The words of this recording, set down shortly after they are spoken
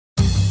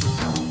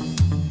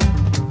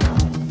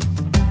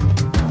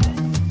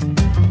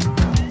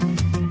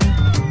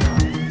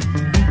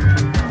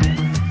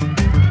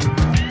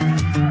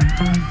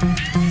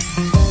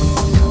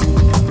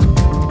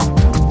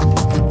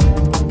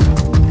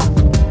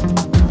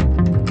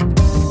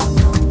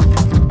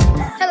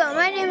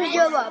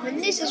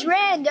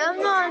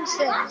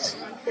things.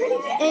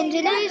 And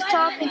today's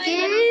topic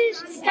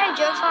is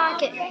Pedro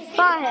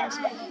Fajes.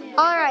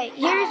 Alright,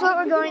 here's what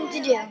we're going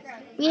to do.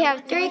 We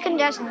have 3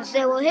 contestants.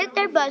 They will hit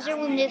their buzzer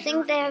when they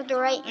think they have the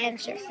right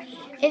answer.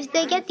 If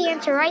they get the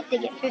answer right, they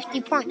get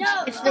 50 points.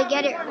 If they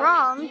get it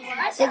wrong,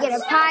 they get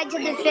a pie to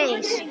the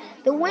face.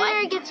 The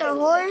winner gets a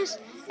horse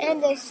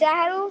and a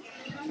saddle,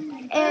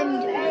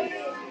 and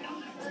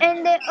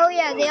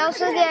they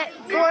also get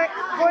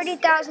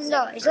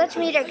 $40,000. Let's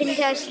meet our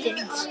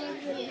contestants.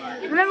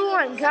 Number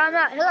 1, come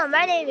out. Hello,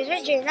 my name is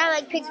Richard, and I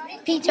like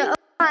pizza. Oh,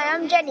 hi,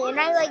 I'm Jenny, and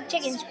I like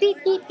chickens.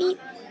 Beep, beep, beep.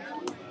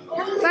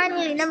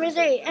 Finally, number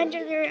 3,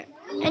 enter the room.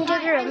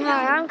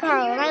 Hi, I'm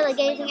Carl, and I like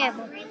anything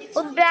apple.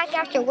 We'll be back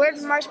after a word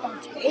from our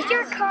sponsor. Is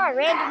your car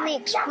randomly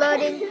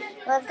exploding?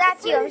 Well, if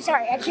that's you, I'm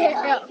sorry, I can't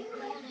help.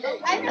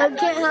 I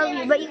can't help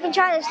you, but you can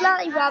try this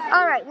lollipop.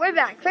 Alright, we're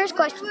back. First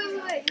question.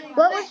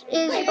 What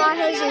is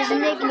Fajes'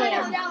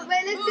 nickname?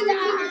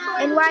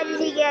 And why did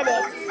he get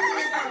it?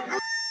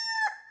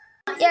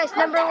 Yes,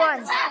 number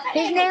 1.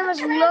 His name was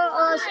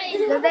Los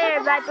the Bear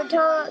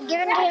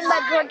given to him by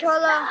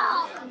Portola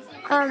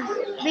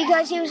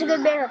because he was a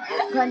good bear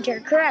hunter.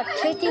 Correct.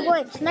 50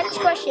 points. Next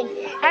question.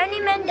 How many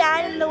men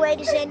died on the way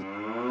to San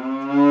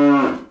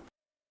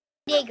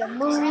Diego?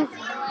 Moo.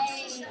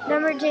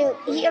 Number 2.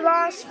 He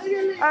lost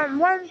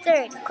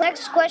 1/3.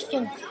 Next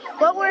question.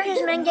 What were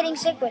his men getting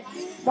sick with?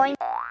 Boing.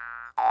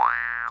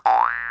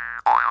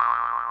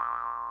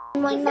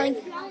 Boing, boing.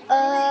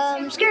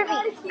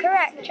 Scurvy.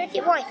 Correct.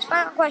 50 points.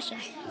 Final question.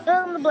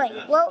 Fill in the blank.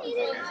 Well,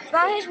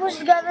 Fajes was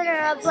the governor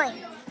of blank.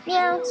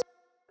 Meow.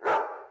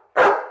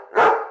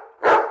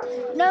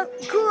 No,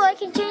 cool, I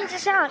can change the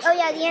sound. Oh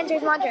yeah, the answer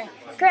is Monterey.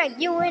 Correct,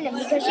 you win it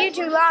because you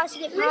 2 lost to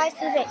get pies to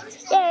the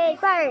face. Yay,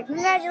 fired.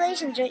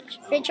 Congratulations,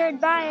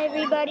 Richard. Bye,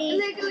 everybody.